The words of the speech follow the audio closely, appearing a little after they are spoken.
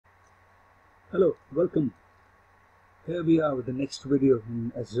Hello, welcome. Here we are with the next video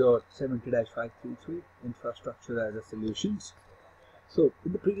in Azure 70-533 Infrastructure as a Solutions. So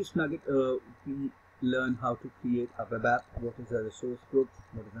in the previous nugget, we learned how to create a web app, what is a resource group,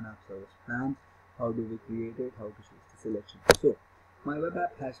 what is an app service plan, how do we create it, how to choose the selection. So my web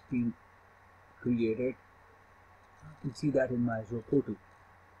app has been created. You can see that in my Azure portal.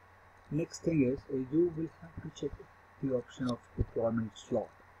 Next thing is you will have to check the option of deployment slot.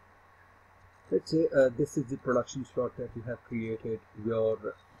 Let's say this is the production slot that you have created. Your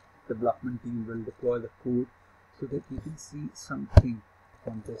development team will deploy the code so that you can see something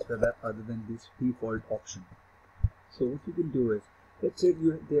on this web app other than this default option. So what you can do is, let's say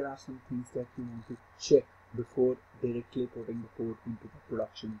there are some things that you want to check before directly putting the code into the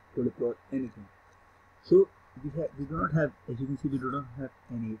production to deploy anything. So we do not have, as you can see, we do not have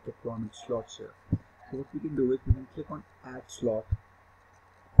any deployment slots here. So what we can do is we can click on add slot.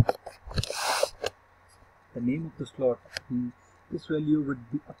 The name of the slot, this value would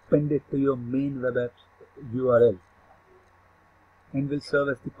be appended to your main web app URL and will serve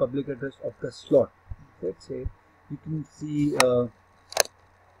as the public address of the slot. Let's say you can see you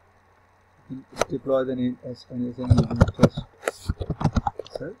can deploy the name as anything using test.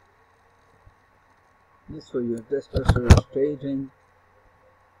 So this for your test staging.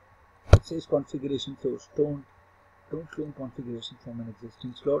 It says configuration, so don't clone configuration from an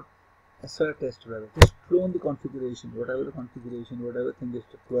existing slot. Assert test web. Just clone the configuration, whatever thing is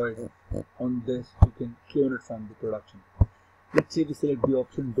deployed on this, you can clone it from the production. Let's say we select the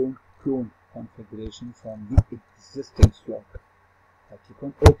option don't clone configuration from the existing slot. I click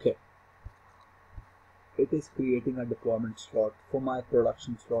on OK. It is creating a deployment slot for my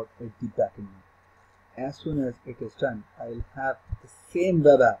production slot at the backend. As soon as it is done, I'll have the same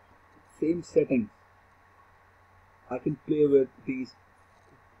web app, same settings. I can play with these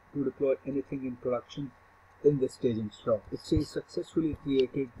to deploy anything in production in the staging slot. It says successfully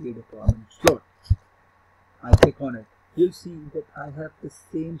created the deployment slot. I click on it. You'll see that I have the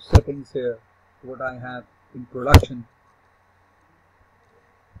same settings here what I have in production.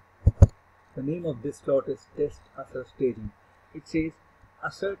 The name of this slot is test assert staging. It says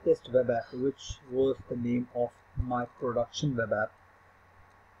assert test web app, which was the name of my production web app,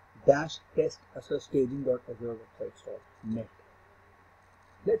 dash test assert staging.azure websites.net.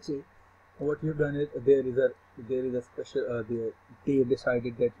 Let's say what you've done is there is a special they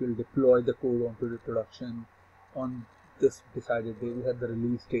decided that you'll deploy the code onto the production. On this decided they will have the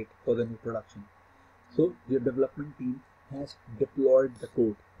release date for the new production. So your development team has deployed the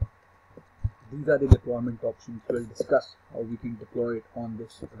code. These are the deployment options. We'll discuss how we can deploy it on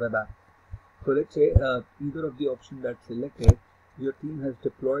this web app. So let's say either of the options that's selected, your team has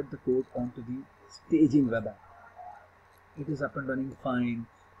deployed the code onto the staging web app. It is up and running fine.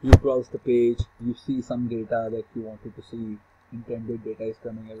 You browse the page, you see some data that you wanted to see, intended data is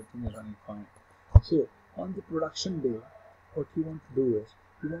coming, everything is running fine. So on the production day, what you want to do is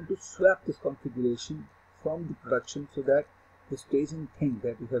you want to swap this configuration from the production so that the staging thing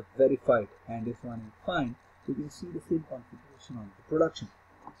that you have verified and is running fine, you can see the same configuration on the production.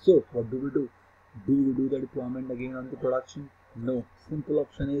 So what do? Do we do the deployment again on the production? No. Simple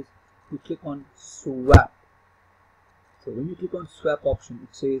option is you click on swap. So when you click on swap option,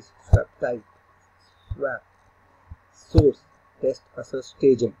 it says swap type, swap, source, test assert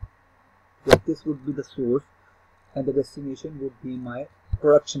staging. So this would be the source and the destination would be my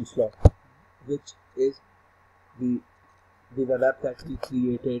production slot, which is the web app that we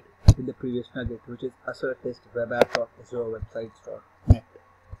created in the previous nugget, which is assert test web app.azurewebsites.net.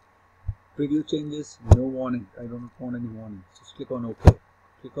 Preview changes, no warning. I don't want any warning. Just click on OK.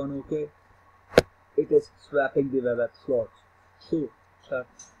 Click on OK. It is swapping the web app slots. So that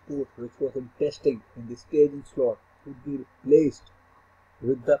port which was in testing in the staging slot would be replaced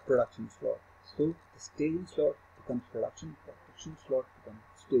with the production slot. So the staging slot becomes production slot becomes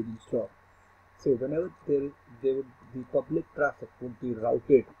staging slot. So whenever the public traffic would be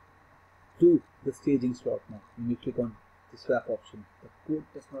routed to the staging slot now. When you click on the swap option, the code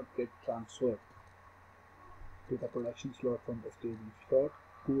does not get transferred to the production slot from the staging slot.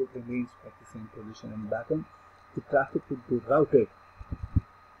 Code remains at the same position in backend. The traffic would be routed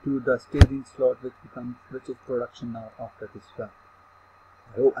to the staging slot, which is production now after this swap.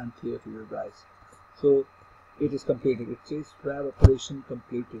 I hope I'm clear to you guys. So it is completed. It says swap operation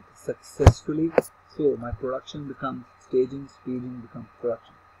completed successfully. So my production becomes staging becomes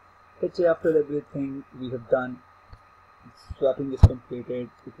production. Let's say after everything we have done, swapping is completed,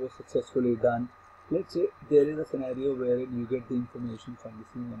 it was successfully done. Let's say there is a scenario wherein you get the information from the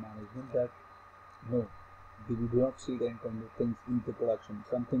senior management that no, we do not see the intended things into production,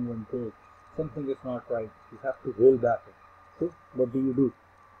 something went wrong. something is not right. You have to roll back it. So what do?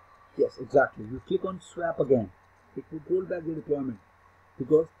 Yes, exactly. You click on swap again. It would roll back the deployment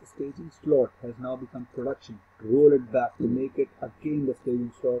because the staging slot has now become production. To roll it back, to make it again the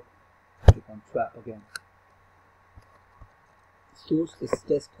staging slot, click on swap again. Source is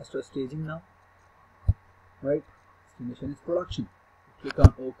test after staging now, right? Destination is production. You click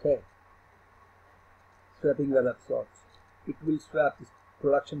on OK. Swapping web app slots. It will swap this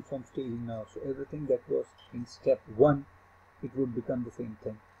production from staging now. So everything that was in step 1, it would become the same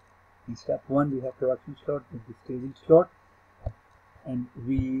thing. In step 1, we have production slot with the staging slot, and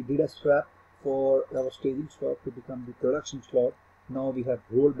we did a swap for our staging slot to become the production slot. Now we have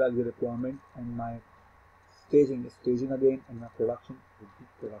rolled back the deployment, and my staging is staging again, and my production will be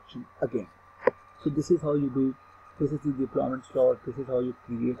production again. So this is how you do. This is the deployment slot. This is how you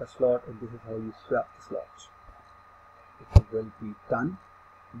create a slot, and this is how you swap the slots. It will be done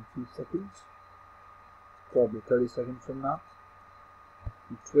in a few seconds, probably 30 seconds from now.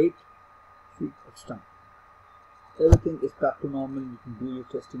 Let's wait. See, it's done. Everything is back to normal. You can do your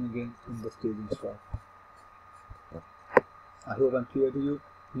testing again in the staging slot. I hope I'm clear to you.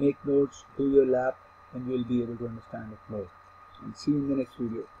 Make notes, do your lab, and you will be able to understand it more. And see you in the next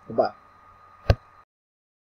video. Bye-bye.